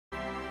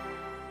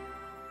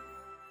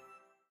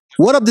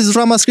What up? This is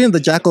Rama Screen, the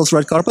Jackals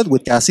red carpet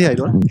with Cassie. How you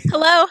doing?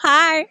 Hello,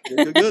 hi.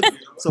 Good.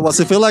 So what's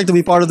it feel like to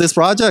be part of this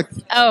project?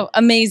 Oh,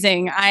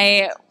 amazing.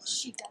 I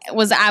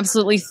was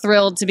absolutely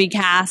thrilled to be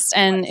cast,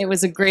 and it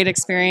was a great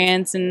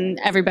experience, and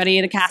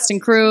everybody, the cast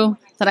and crew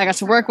that I got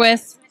to work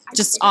with,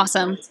 just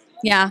awesome.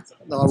 Yeah.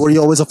 Were you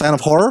always a fan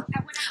of horror?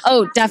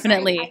 Oh,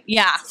 definitely.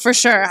 Yeah, for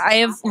sure. I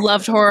have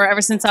loved horror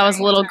ever since I was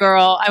a little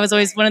girl. I was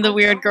always one of the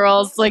weird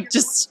girls, like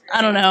just,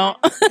 I don't know.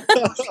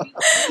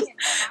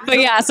 But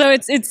yeah, so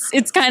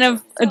it's kind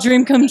of a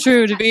dream come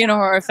true to be in a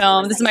horror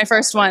film. This is my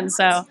first one,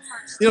 so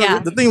yeah.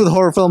 The thing with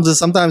horror films is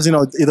sometimes,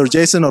 either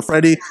Jason or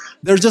Freddy,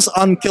 they're just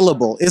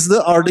unkillable.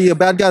 Are the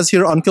bad guys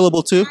here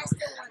unkillable too?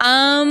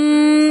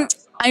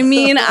 I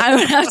mean, I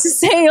would have to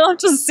say you'll have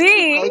to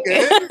see.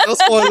 Okay, no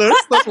spoilers,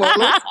 no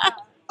spoilers.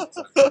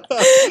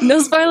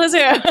 No spoilers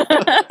here.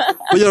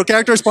 But your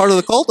character is part of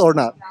the cult or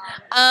not?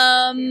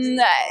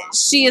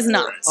 She is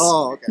not.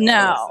 Oh, okay.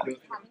 No.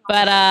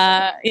 But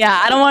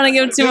yeah, I don't want to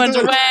give too much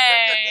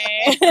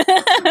away.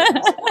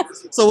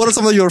 So what are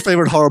some of your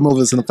favorite horror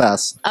movies in the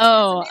past?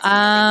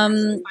 I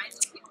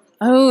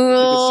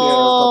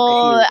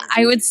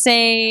would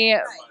say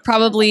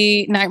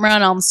probably Nightmare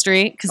on Elm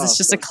Street, because it's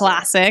just a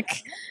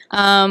classic.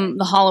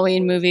 The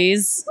Halloween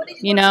movies,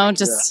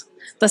 just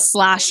the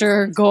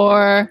slasher,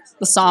 gore,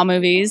 the Saw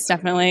movies,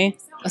 definitely.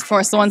 Of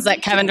course, the ones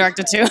that Kevin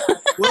directed too.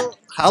 Well,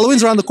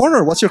 Halloween's around the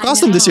corner. What's your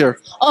costume this year?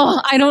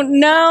 Oh, I don't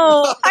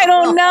know.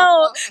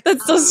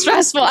 That's so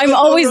stressful. I'm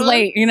always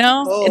late,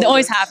 Oh, it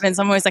always happens.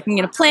 I'm always like, I'm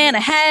going to plan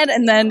ahead,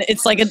 and then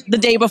it's like the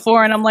day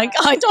before, and I'm like,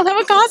 oh, I don't have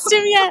a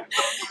costume yet.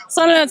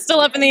 So it's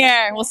still up in the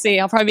air. We'll see.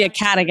 I'll probably be a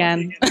cat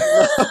again.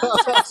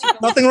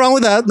 Nothing wrong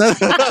with that.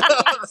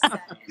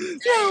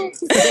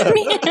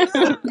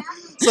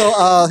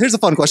 So here's a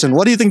fun question.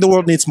 What do you think the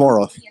world needs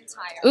more of?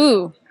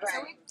 Ooh.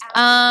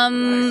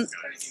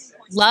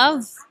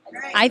 Love.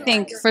 I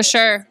think, for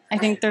sure. I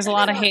think there's a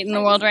lot of hate in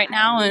the world right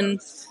now, and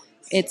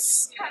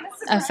it's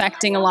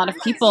affecting a lot of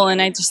people. And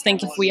I just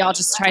think if we all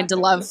just tried to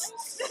love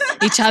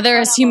each other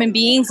as human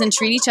beings and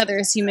treat each other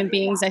as human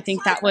beings, I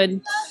think that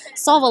would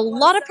solve a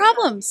lot of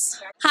problems.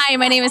 Hi,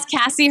 my name is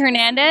Cassie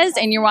Hernandez,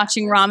 and you're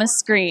watching Rama's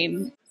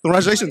Screen.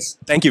 Congratulations.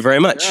 Thank you very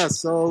much. Yeah,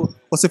 so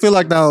what's it feel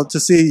like now to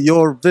see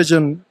your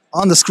vision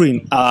on the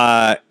screen?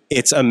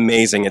 It's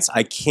amazing.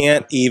 I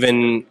can't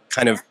even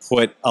kind of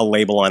put a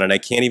label on it. I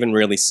can't even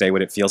really say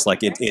what it feels like.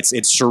 It's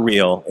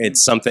surreal.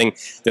 It's something,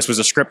 this was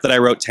a script that I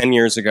wrote 10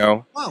 years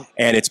ago. Wow.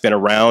 And it's been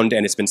around,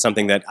 and it's been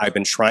something that I've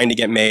been trying to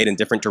get made, and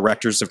different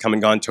directors have come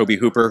and gone. Toby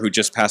Hooper, who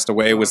just passed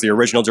away, was the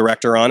original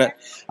director on it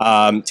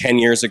 10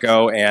 years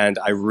ago, and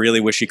I really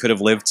wish he could have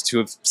lived to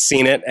have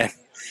seen it.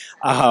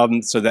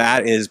 So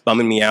that is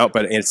bumming me out,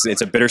 but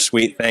it's a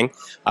bittersweet thing.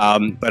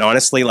 But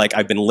honestly,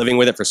 I've been living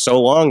with it for so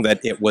long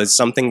that it was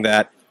something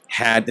that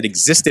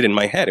existed in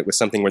my head. It was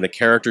something where the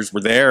characters were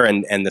there,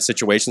 and the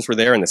situations were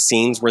there, and the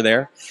scenes were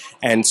there.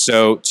 And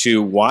so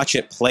to watch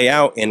it play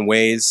out in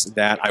ways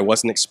that I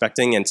wasn't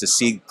expecting, and to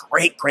see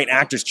great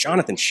actors,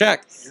 Jonathan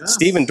Sheck,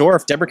 Stephen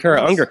Dorff, Deborah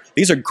Kara Unger,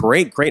 these are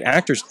great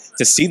actors.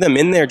 To see them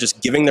in there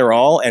just giving their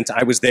all, and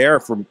I was there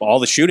for all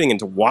the shooting, and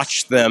to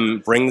watch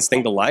them bring this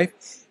thing to life,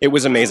 it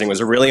was amazing. It was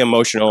a really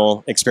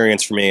emotional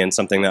experience for me, and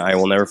something that I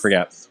will never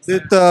forget.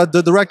 Did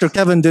the director,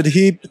 Kevin, did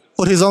he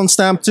put his own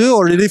stamp too,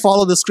 or did he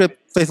follow the script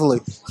faithfully?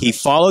 He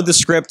followed the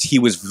script. He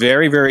was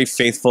very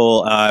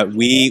faithful.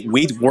 We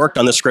worked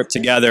on the script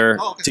together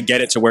to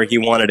get it to where he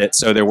wanted it.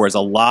 So there was a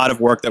lot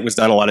of work that was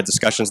done, a lot of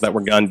discussions that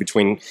were done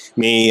between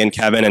me and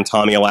Kevin and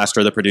Tommy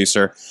Alastro, the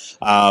producer.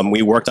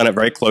 We worked on it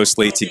very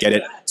closely to get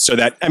it so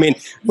that, I mean,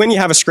 when you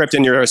have a script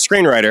and you're a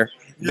screenwriter,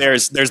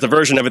 there's the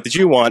version of it that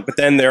you want, but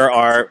then there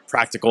are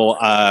practical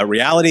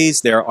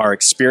realities. There are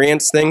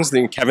experience things.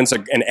 Kevin's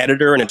an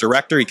editor and a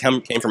director. He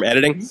came from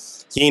editing.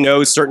 He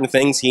knows certain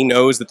things. He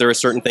knows that there are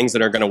certain things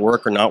that are going to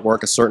work or not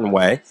work a certain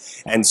way.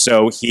 And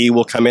so he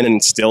will come in and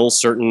instill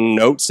certain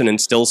notes and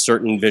instill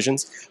certain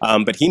visions.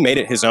 But he made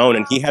it his own,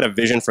 and he had a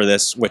vision for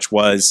this, which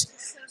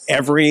was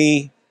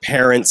every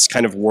parent's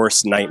kind of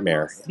worst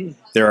nightmare.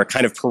 There are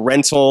kind of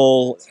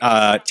parental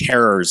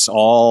terrors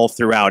all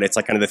throughout. It's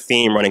like kind of the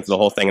theme running through the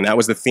whole thing, and that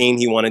was the theme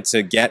he wanted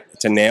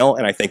to nail,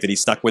 and I think that he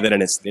stuck with it,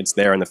 and it's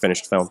there in the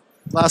finished film.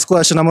 Last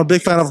question. I'm a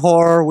big fan of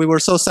horror. We were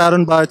so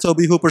saddened by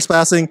Toby Hooper's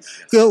passing.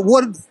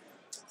 What,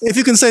 if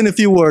you can say in a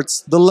few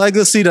words, the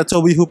legacy that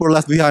Toby Hooper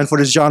left behind for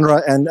this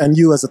genre, and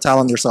you as a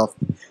talent yourself?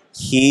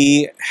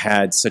 He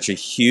had such a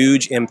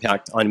huge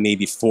impact on me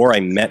before I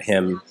met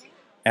him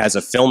as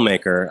a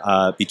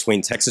filmmaker,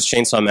 between Texas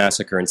Chainsaw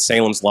Massacre and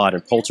Salem's Lot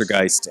and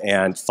Poltergeist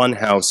and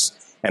Funhouse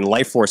and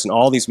Life Force and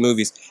all these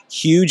movies.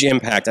 Huge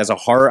impact as a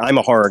horror. I'm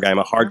a horror guy. I'm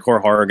a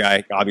hardcore horror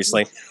guy,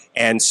 obviously.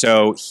 And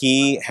so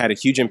he had a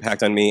huge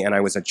impact on me, and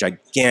I was a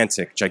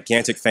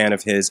gigantic fan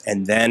of his.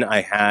 And then I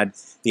had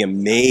the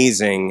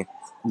amazing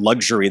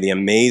luxury, the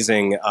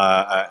amazing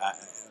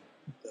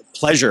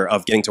pleasure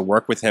of getting to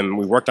work with him.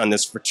 We worked on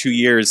this for 2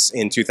 years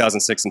in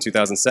 2006 and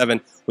 2007.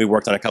 We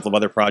worked on a couple of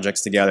other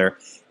projects together,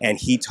 and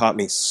he taught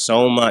me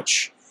so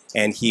much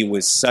and he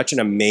was such an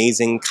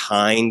amazing,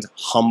 kind,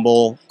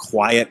 humble,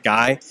 quiet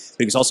guy. But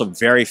he was also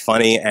very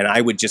funny, and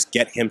I would just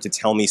get him to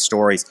tell me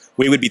stories.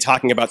 We would be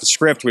talking about the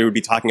script, we would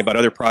be talking about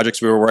other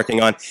projects we were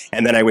working on,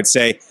 and then I would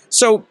say,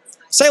 so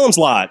Salem's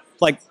Lot,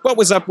 like, what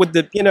was up with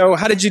the, you know,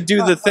 how did you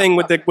do the thing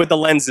with the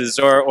lenses,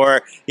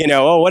 or you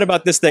know, oh, what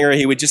about this thing? Or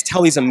he would just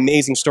tell these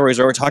amazing stories,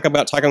 or talking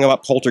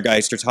about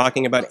Poltergeist, or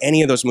talking about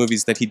any of those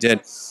movies that he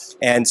did.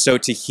 And so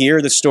to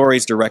hear the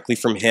stories directly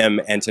from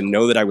him and to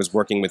know that I was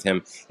working with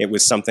him, it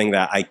was something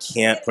that I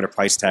can't put a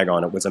price tag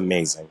on. It was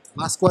amazing.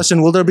 Last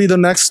question: will there be the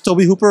next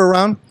Tobe Hooper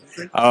around?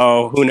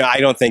 Oh, who knows? I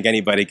don't think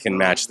anybody can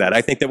match that.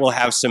 I think that we'll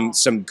have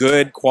some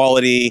good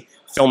quality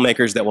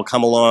filmmakers that will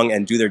come along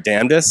and do their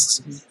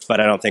damnedest, but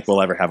I don't think we'll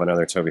ever have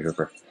another Tobe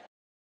Hooper.